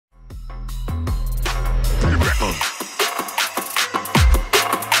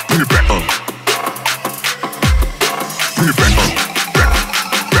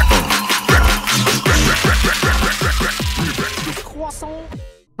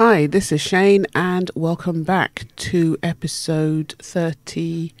Hi, this is Chaynne and welcome back to episode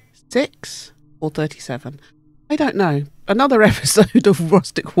 36 or 37. I don't know. Another episode of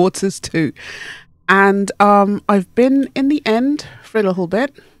Rustic Waters 2. And I've been in the end for a little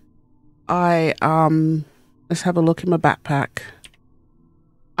bit. Let's have a look in my backpack.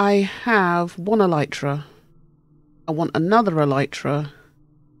 I have one elytra. I want another elytra.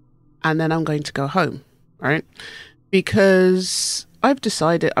 And then I'm going to go home, right? Because I've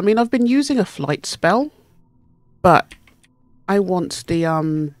decided, I mean, I've been using a flight spell, but I want the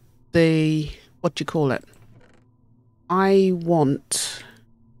what do you call it? I want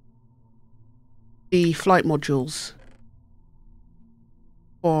the flight modules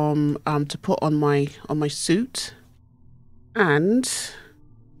from to put on my suit, and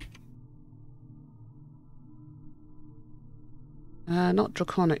not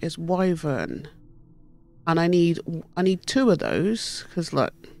draconic, it's wyvern. And I need two of those, because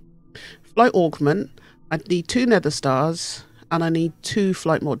look, flight augment, I need 2 nether stars, and I need 2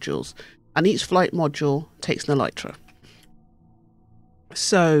 flight modules, and each flight module takes an elytra.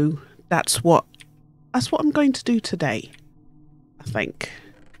 So that's what I'm going to do today, I think.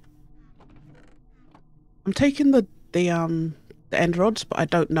 I'm taking the end rods, but I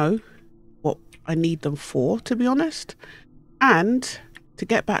don't know what I need them for, to be honest. And to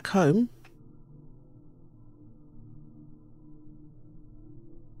get back home,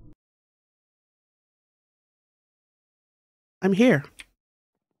 I'm here.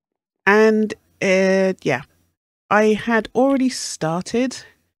 And yeah, I had already started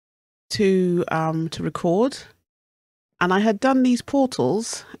to record, and I had done these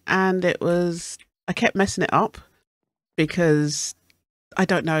portals, and I kept messing it up because I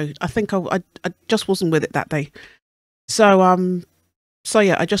don't know, I think I just wasn't with it that day. So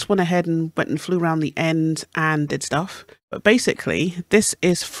yeah, I just went ahead and flew around the end and did stuff. But basically, this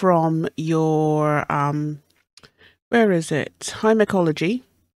is from your where is it? High Ecology.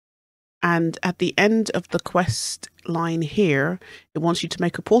 And at the end of the quest line here, it wants you to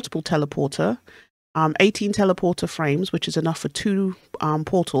make a portable teleporter, 18 teleporter frames, which is enough for 2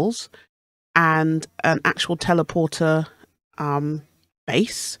 portals, and an actual teleporter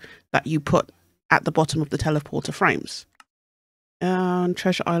base that you put at the bottom of the teleporter frames.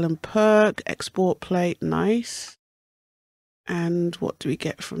 Treasure Island perk, export plate, nice. And what do we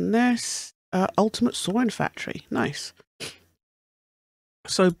get from this? Ultimate Soaring Factory, nice.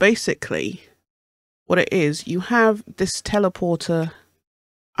 So basically, what it is, you have this teleporter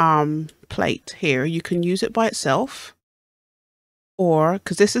plate here. You can use it by itself, or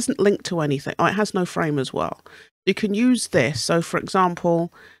because this isn't linked to anything. Oh, it has no frame as well. You can use this. So for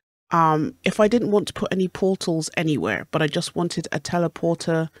example, if I didn't want to put any portals anywhere, but I just wanted a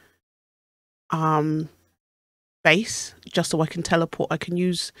teleporter base, just so I can teleport, I can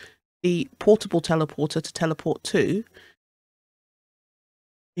use the portable teleporter to teleport to.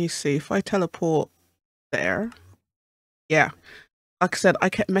 You see, if I teleport there, yeah, like I said, I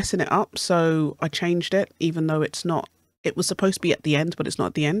kept messing it up, so I changed it, even though it's not, it was supposed to be at the end, but it's not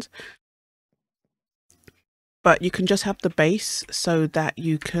at the end. But you can just have the base so that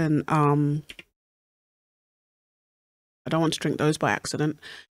you can, I don't want to drink those by accident.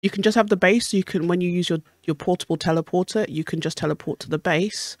 You can just have the base, so you can, when you use your portable teleporter, you can just teleport to the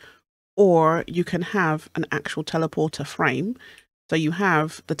base, or you can have an actual teleporter frame. So you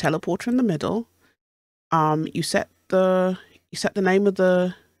have the teleporter in the middle, you set the name of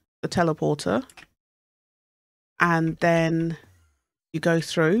the teleporter, and then you go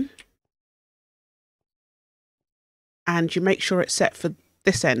through and you make sure it's set for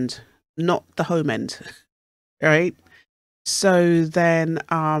this end, not the home end. Right? So then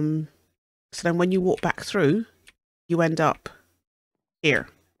when you walk back through, you end up here.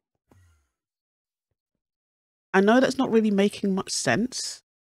 I know that's not really making much sense,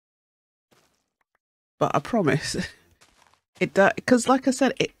 but I promise it does, because like I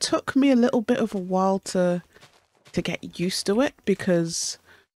said, it took me a little bit of a while to get used to it, because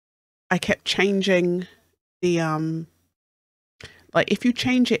I kept changing the like if you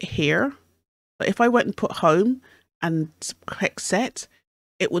change it here, but if I went and put home and click set,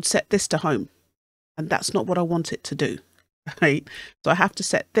 it would set this to home, and that's not what I want it to do, right? So I have to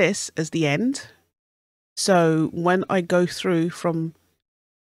set this as the end. So when I go through from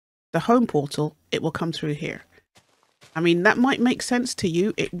the home portal, it will come through here. I mean, that might make sense to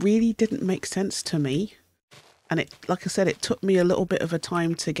you. It really didn't make sense to me. And it, like I said, it took me a little bit of a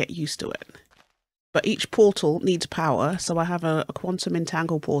time to get used to it. But each portal needs power. So I have a quantum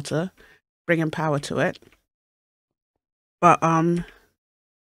entangle porter bringing power to it. But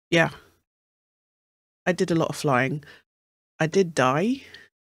yeah, I did a lot of flying. I did die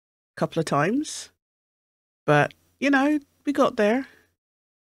couple of times, but you know, we got there.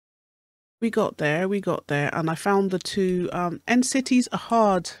 We got there, and I found the two end cities are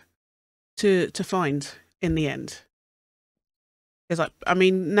hard to find in the end. Because I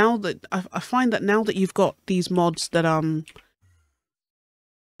mean, now that I find that now that you've got these mods that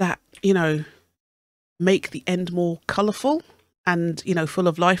that you know make the end more colourful and you know full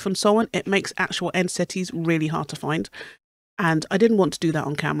of life and so on, it makes actual end cities really hard to find. And I didn't want to do that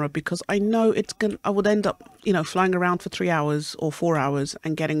on camera because I know I would end up, you know, flying around for 3 hours or 4 hours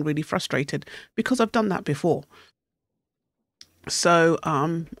and getting really frustrated because I've done that before. So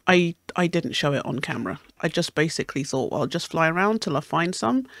I didn't show it on camera. I just basically thought, well, I'll just fly around till I find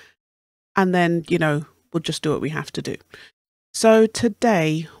some, and then, you know, we'll just do what we have to do. So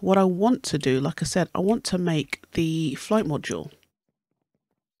today, what I want to do, like I said, I want to make the flight module.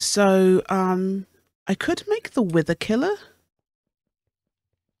 So I could make the wither killer.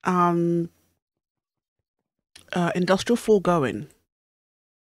 Industrial foregoing.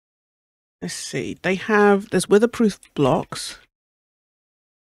 Let's see. There's witherproof blocks.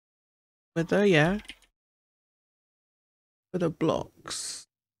 Wither, yeah. Wither blocks.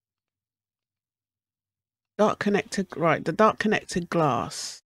 Dark connected, right, the dark connected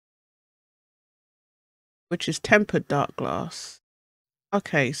glass. Which is tempered dark glass.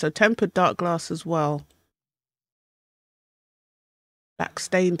 Okay, so tempered dark glass as well. Black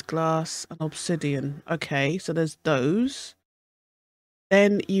stained glass and obsidian. Okay, so there's those.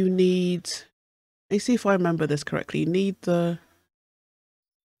 Then you need, let me see if I remember this correctly. You need the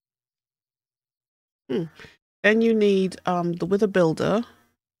then you need the wither builder,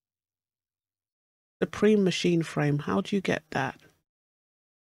 the Supreme machine frame. How do you get that?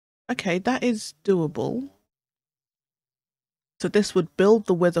 Okay, that is doable. So this would build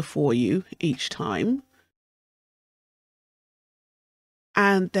the wither for you each time.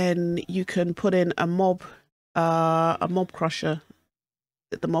 And then you can put in a mob crusher.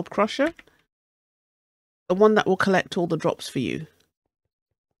 Is it the mob crusher? The one that will collect all the drops for you.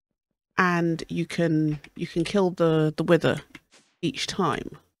 And you can kill the wither each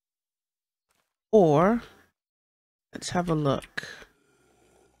time. Or let's have a look.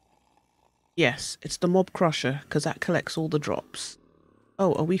 Yes, it's the mob crusher because that collects all the drops.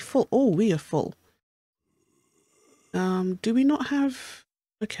 Oh, are we full? Oh, we are full. Do we not have...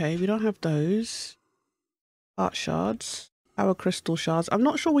 Okay, we don't have those. Heart shards. Power crystal shards. I'm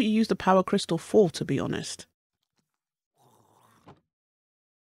not sure what you use the power crystal for, to be honest.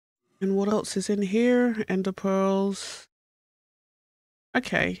 And what else is in here? Ender pearls.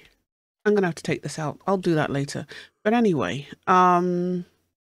 Okay. I'm gonna have to take this out. I'll do that later. But anyway,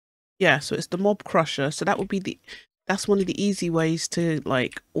 yeah, so it's the mob crusher. So that would be that's one of the easy ways to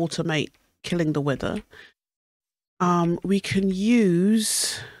like automate killing the wither. We can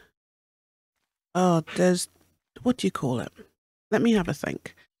use there's, what do you call it? Let me have a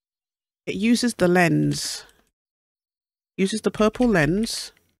think. It uses the lens. Uses the purple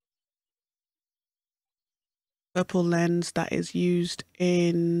lens. Purple lens that is used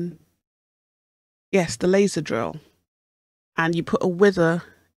in, yes, the laser drill. And you put a wither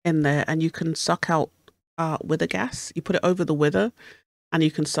in there and you can suck out wither gas. You put it over the wither and you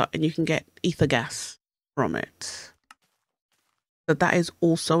can suck and you can get ether gas from it. So that is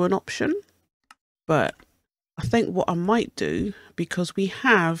also an option. But I think what I might do, because we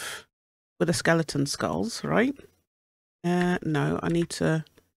have with the skeleton skulls, right? No, I need to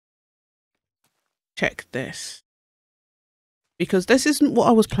check this. Because this isn't what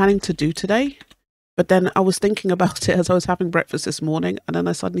I was planning to do today. But then I was thinking about it as I was having breakfast this morning. And then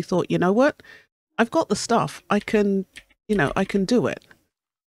I suddenly thought, you know what? I've got the stuff. I can, you know, I can do it.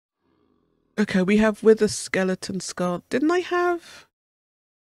 Okay, we have with a skeleton skull. Didn't I have...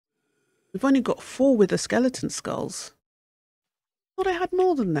 We've only got 4 with the skeleton skulls. I thought I had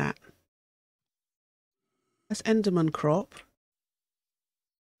more than that. That's Enderman crop.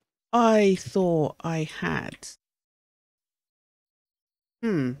 I thought I had...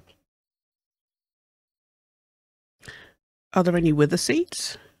 Are there any wither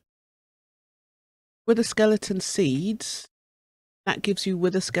seeds? Wither skeleton seeds. That gives you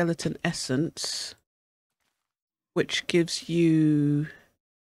wither skeleton essence. Which gives you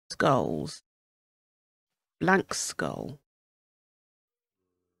skulls. Blank skull.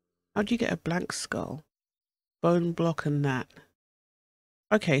 How do you get a blank skull? Bone block and that.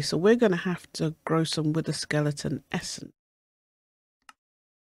 Okay, so we're going to have to grow some wither skeleton essence.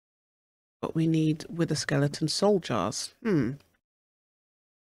 But we need wither skeleton soul jars.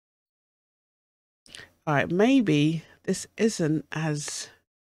 Alright, maybe this isn't as...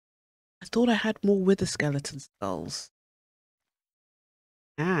 I thought I had more wither skeleton skulls.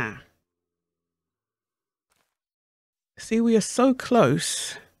 Ah. See, we are so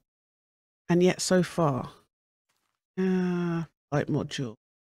close and yet so far. Light module.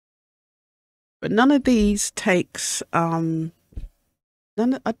 But none of these takes,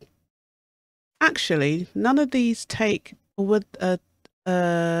 actually, none of these take with a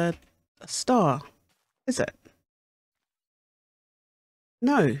star, is it?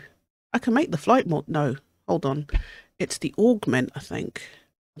 No. I can make the flight mod. No, hold on. It's the augment, I think.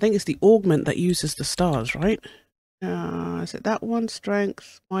 I think it's the augment that uses the stars, right? Is it that one?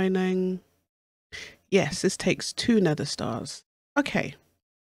 Strength, mining. Yes, this takes 2 nether stars. Okay.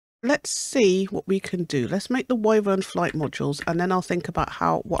 Let's see what we can do. Let's make the wyvern flight modules, and then I'll think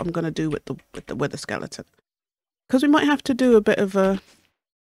about what I'm going to do with the wither skeleton. Because we might have to do a bit of a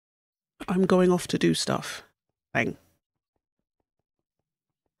I'm going off to do stuff thing.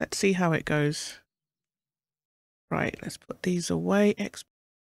 Let's see how it goes. Right, let's put these away.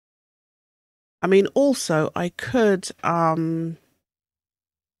 I mean, also I could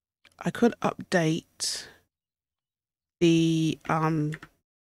update the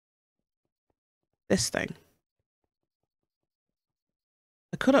this thing.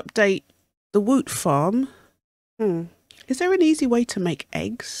 I could update the woot farm. Is there an easy way to make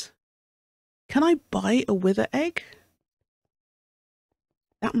eggs? Can I buy a wither egg?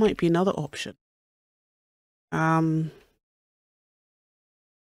 That might be another option.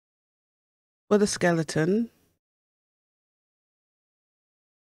 With a skeleton.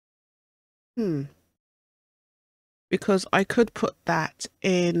 Because I could put that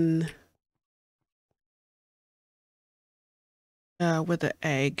in with an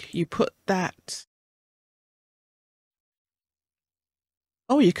egg. You put that.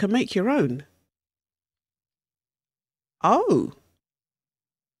 Oh, you can make your own. Oh.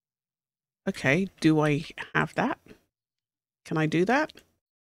 Okay, do I have that? Can I do that?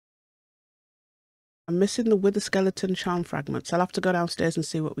 I'm missing the wither skeleton charm fragments. I'll have to go downstairs and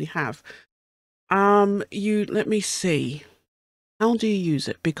see what we have. Let me see. How do you use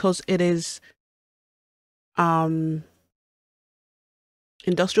it? Because it is industrial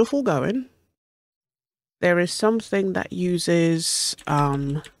foregoing. There is something that uses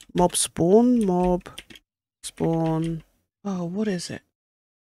mob spawn. Oh, what is it?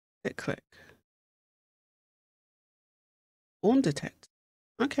 Click. Spawn detect.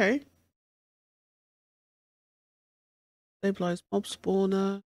 Okay. Stabilize mob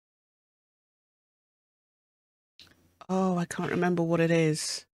spawner. Oh, I can't remember what it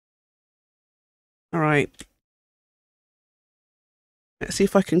is. All right. Let's see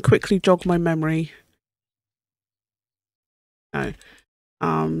if I can quickly jog my memory. No.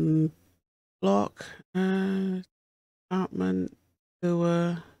 Block, apartment,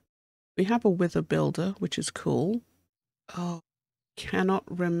 sewer. We have a wither builder, which is cool. Oh, cannot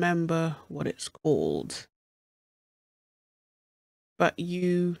remember what it's called. But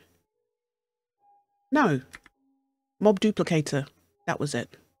no. Mob duplicator. That was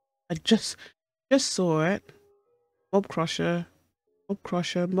it. I just saw it. Mob crusher,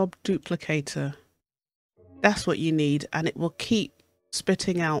 mob duplicator. That's what you need, and it will keep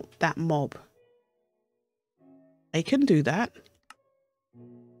spitting out that mob. I can do that.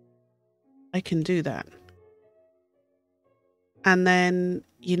 I can do that. And then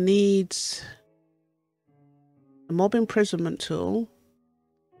you need a mob imprisonment tool.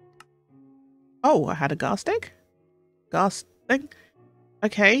 Oh, I had a ghast egg? Ghast thing?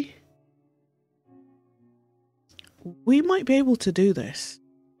 Okay. We might be able to do this.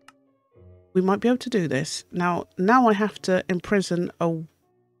 We might be able to do this. Now I have to imprison a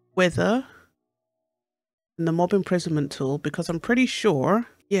wither in the mob imprisonment tool, because I'm pretty sure,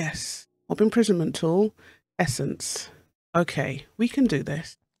 yes, mob imprisonment tool, essence. Okay, we can do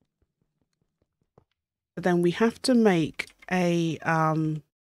this. But then we have to make a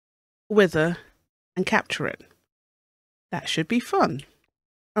wither and capture it. That should be fun.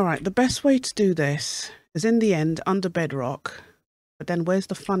 All right, the best way to do this is in the end under bedrock. But then where's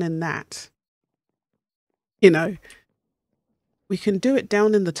the fun in that? You know, we can do it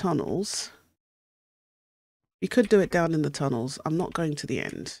down in the tunnels. We could do it down in the tunnels. I'm not going to the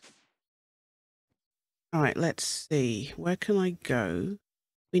end. All right, let's see. Where can I go?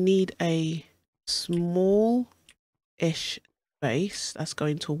 We need a small-ish space. That's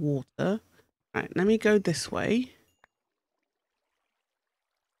going to water. All right, let me go this way.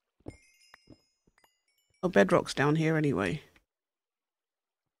 Oh, bedrock's down here anyway.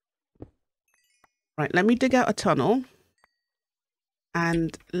 Right, let me dig out a tunnel.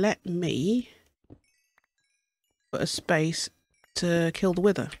 And let me put a space to kill the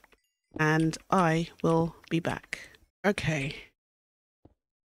wither. And I will be back. Okay.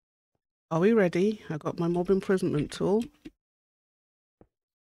 Are we ready? I got my mob imprisonment tool.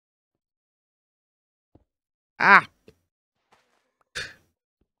 Ah!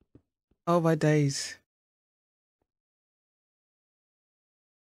 Oh my days.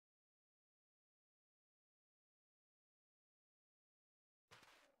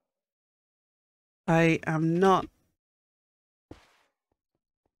 I am not.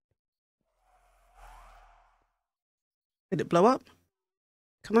 Did it blow up?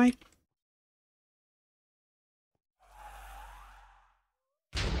 Can I?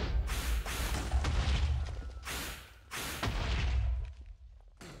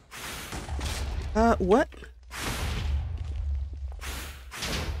 What?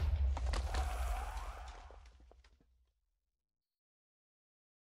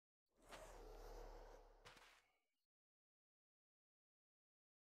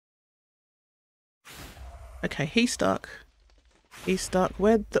 Okay, he's stuck. He's stuck.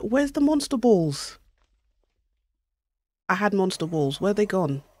 Where's the monster balls? I had monster balls. Where they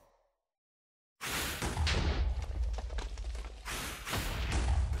gone?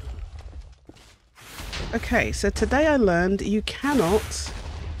 Okay, so today I learned you cannot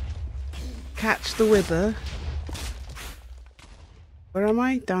catch the wither. Where am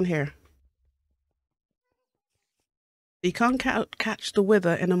I? Down here. You can't catch the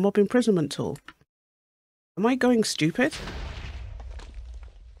wither in a mob imprisonment tool. Am I going stupid?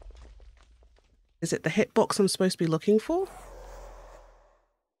 Is it the hitbox I'm supposed to be looking for?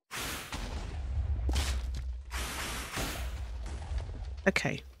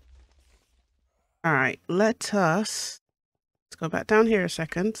 Okay. Alright, let's go back down here a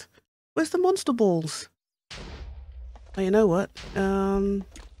second. Where's the monster balls? Oh, you know what? It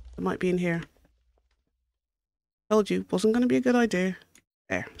might be in here. Told you, wasn't going to be a good idea.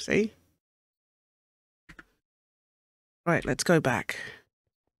 There, see? Right, let's go back.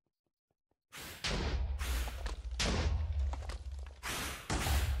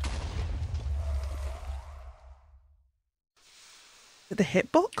 The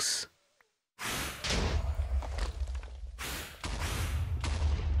hitbox?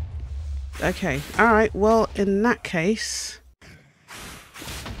 Okay, alright, well, in that case...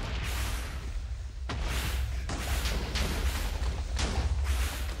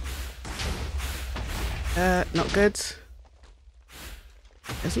 not good.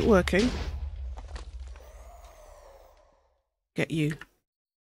 Isn't working. Get you.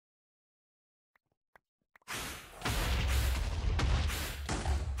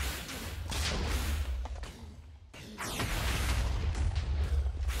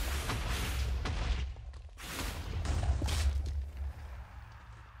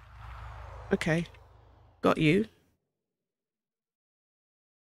 Okay, got you.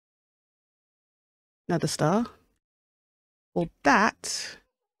 Another star. Well, that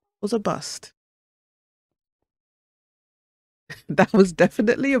was a bust. That was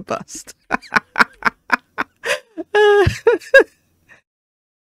definitely a bust.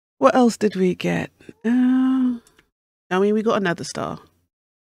 What else did we get? I mean, we got another star.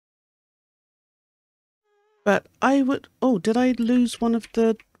 But I would... Oh, did I lose one of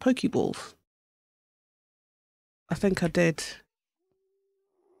the Pokeballs? I think I did.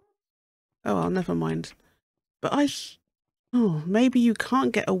 Oh, well, never mind. But oh, maybe you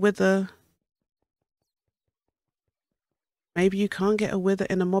can't get a wither. Maybe you can't get a wither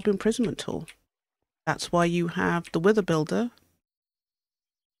in a mob imprisonment tool. That's why you have the wither builder.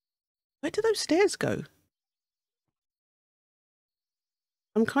 Where do those stairs go?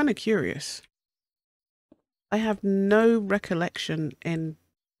 I'm kind of curious. I have no recollection in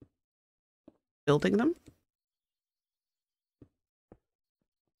building them.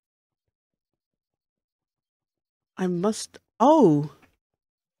 I must... Oh!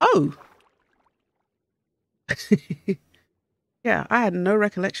 Oh! Yeah, I had no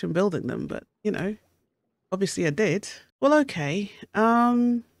recollection building them, but, you know, obviously I did. Well, okay.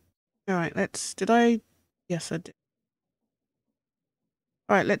 Alright, yes, I did.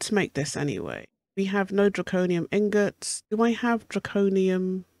 Alright, let's make this anyway. We have no draconium ingots. Do I have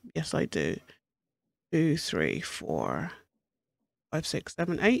draconium? Yes, I do. 2, 3, 4, 5, 6,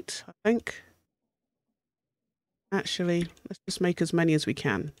 7, 8, I think. Actually, let's just make as many as we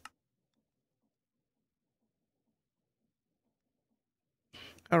can.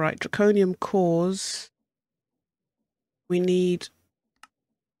 Alright, draconium cores. We need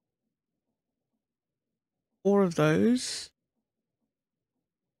 4 of those.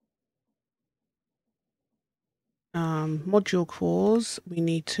 Module cores, we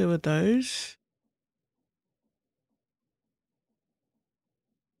need 2 of those.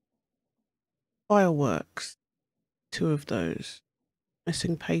 Fireworks, 2 of those.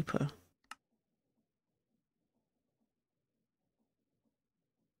 Missing paper.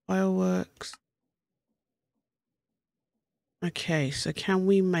 Fireworks. Okay, so can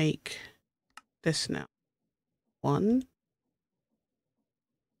we make this now? One.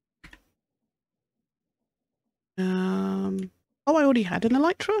 Oh, I already had an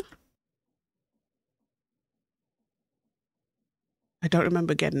elytra? I don't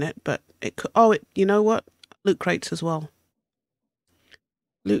remember getting it, but it could. Oh, you know what? Loot crates as well.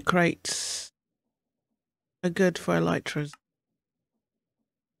 Loot crates are good for elytras.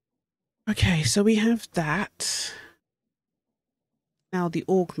 Okay, so we have that. Now the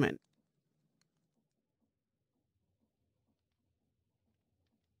augment.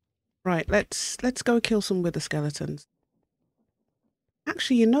 Right, let's go kill some wither skeletons.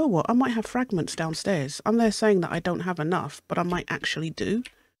 Actually, you know what? I might have fragments downstairs. I'm there saying that I don't have enough, but I might actually do.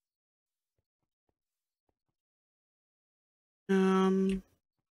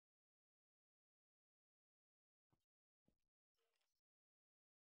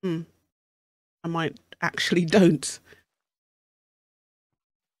 I might actually don't.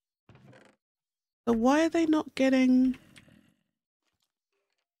 So why are they not getting...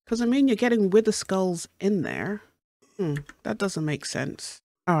 Because I mean, you're getting wither skulls in there. That doesn't make sense.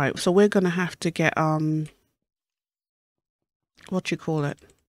 All right, so we're gonna have to get what you call it?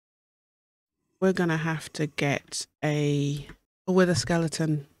 We're gonna have to get a wither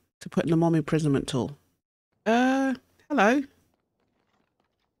skeleton to put in the mom imprisonment tool. Hello.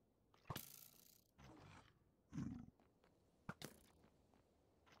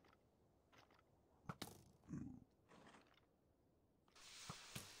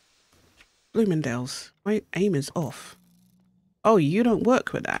 Bloomingdale's. My aim is off. Oh, you don't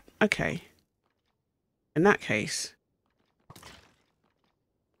work with that. Okay. In that case.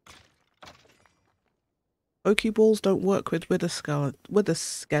 Pokeballs don't work with wither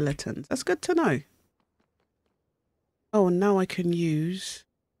skeletons. That's good to know. Oh, and now I can use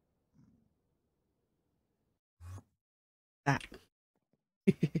that.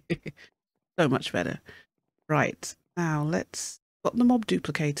 So much better. Right. Now let's got the mob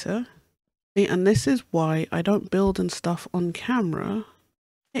duplicator. See, and this is why I don't build and stuff on camera.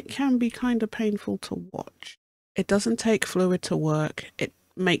 It can be kind of painful to watch. It doesn't take fluid to work. It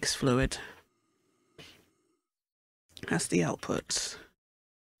makes fluid. That's the output.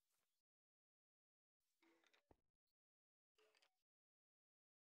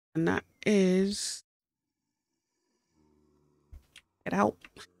 And that is... Get out.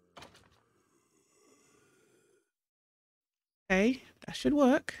 Okay, that should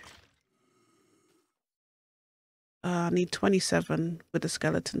work. I need 27 with the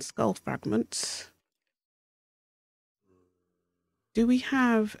skeleton skull fragments. Do we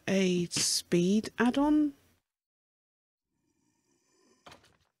have a speed add-on?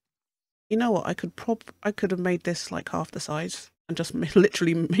 You know what? I could have made this like half the size and just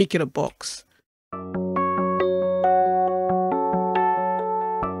literally make it a box.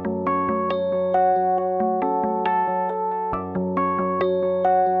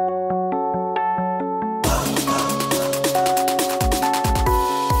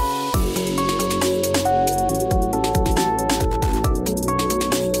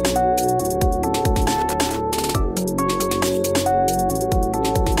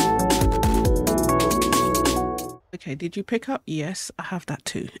 Okay, did you pick up? Yes, I have that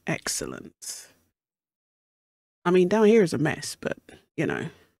too. Excellent. I mean, down here is a mess, but, you know.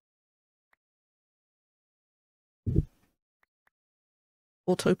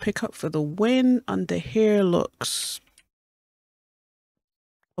 Auto pickup for the win. Under here looks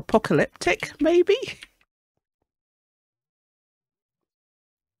apocalyptic, maybe?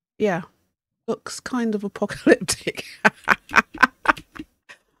 Yeah, looks kind of apocalyptic.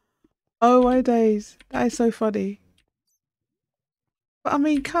 Oh my days, that is so funny. But I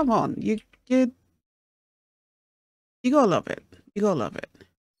mean, come on, you gotta love it. You gotta love it.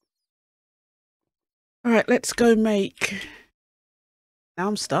 All right, let's go make... Now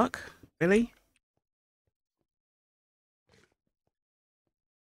I'm stuck. Really?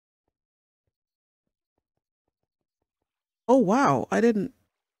 Oh wow, I didn't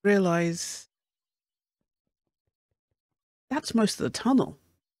realize that's most of the tunnel.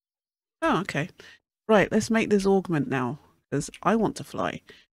 Oh, okay. Right, let's make this augment now because I want to fly.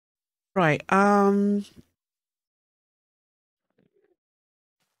 Right, I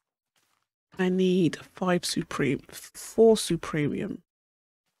need 4 Supremium.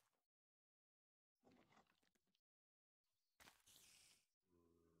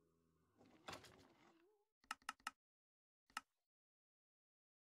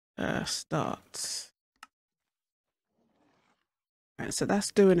 Start. Right, so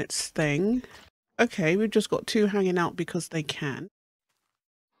that's doing its thing. Okay, we've just got 2 hanging out because they can.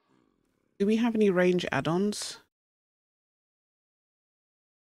 Do we have any range add-ons?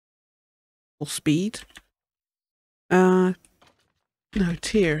 Or speed? No,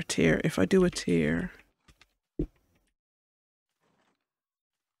 tier. If I do a tier.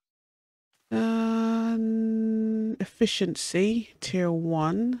 Efficiency, tier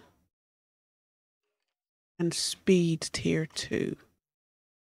 1. And speed, tier 2.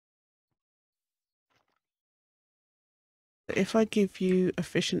 If I give you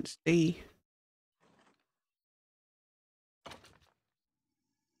efficiency,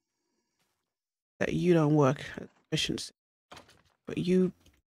 that you don't work at efficiency, but you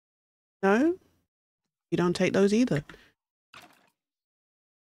no, you don't take those either.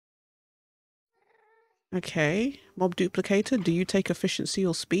 Okay, mob duplicator, do you take efficiency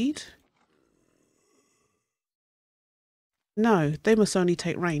or speed? No, they must only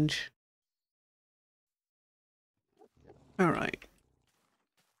take range. All right.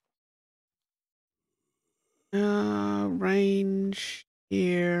 Range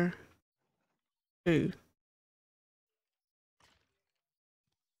here 2.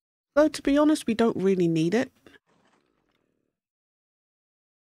 Though to be honest, we don't really need it.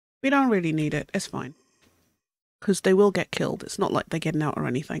 We don't really need it. It's fine. Because they will get killed. It's not like they're getting out or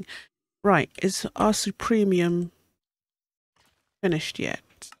anything. Right, is our Supremium finished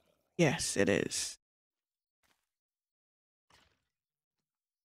yet? Yes, it is.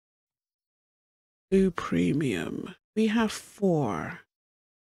 Supremium. We have 4.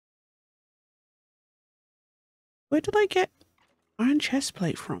 Where did I get iron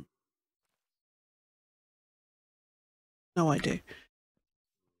chestplate from? No idea.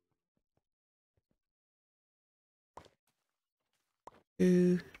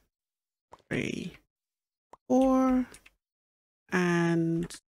 2, 3, 4,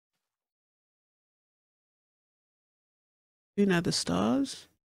 and 2 nether stars.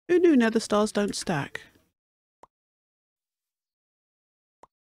 Who knew nether stars don't stack?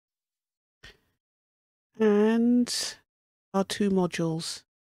 And our 2 modules.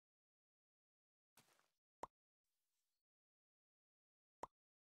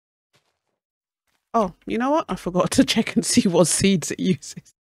 Oh, you know what? I forgot to check and see what seeds it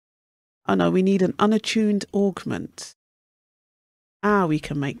uses. Oh no, we need an unattuned augment. Ah, we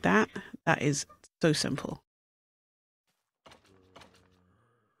can make that. That is so simple.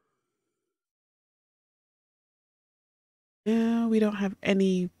 Yeah, we don't have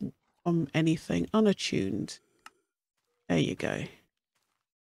any anything unattuned. There you go.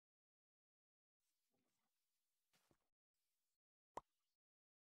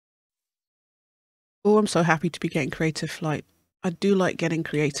 Oh, I'm so happy to be getting creative flight. I do like getting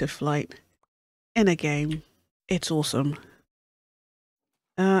creative flight in a game. It's awesome.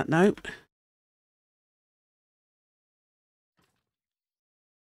 Nope.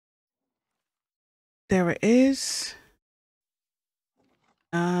 There it is.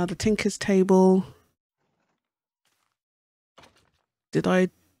 The Tinker's Table. Did I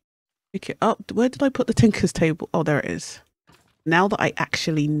pick it up? Where did I put the Tinker's Table? Oh, there it is. Now that I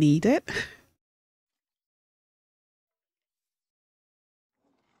actually need it.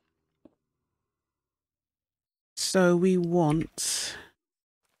 So we want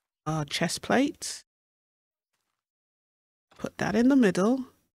our chest plate. Put that in the middle.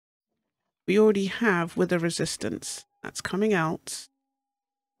 We already have wither resistance. That's coming out.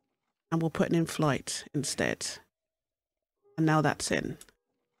 And we'll put it in flight instead. And now that's in.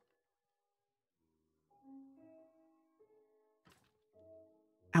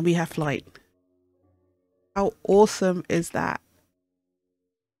 And we have flight. How awesome is that?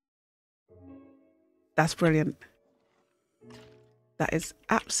 That's brilliant. That is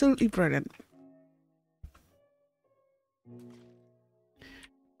absolutely brilliant.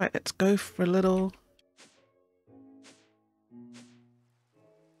 Right, let's go for a little.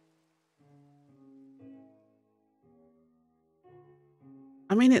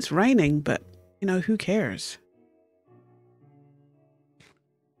 I mean, it's raining, but, you know, who cares?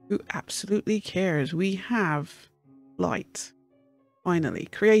 Who absolutely cares? We have flight. Finally,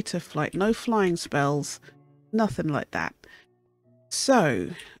 creative flight. No flying spells. Nothing like that.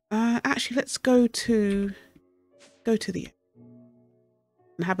 So, actually, let's go to the end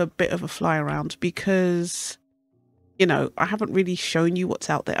and have a bit of a fly around because, you know, I haven't really shown you what's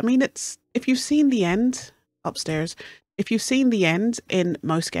out there. I mean, it's if you've seen the end upstairs, if you've seen the end in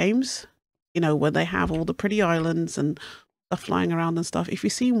most games, you know, where they have all the pretty islands and stuff flying around and stuff. If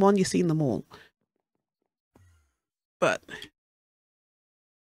you've seen one, you've seen them all. But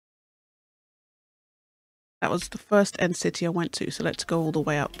that was the first end city I went to, so let's go all the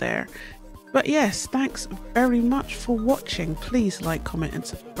way up there. But yes, thanks very much for watching. Please like, comment and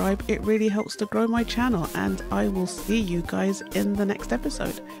subscribe. It really helps to grow my channel, and I will see you guys in the next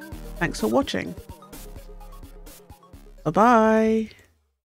episode. Thanks for watching. Bye bye.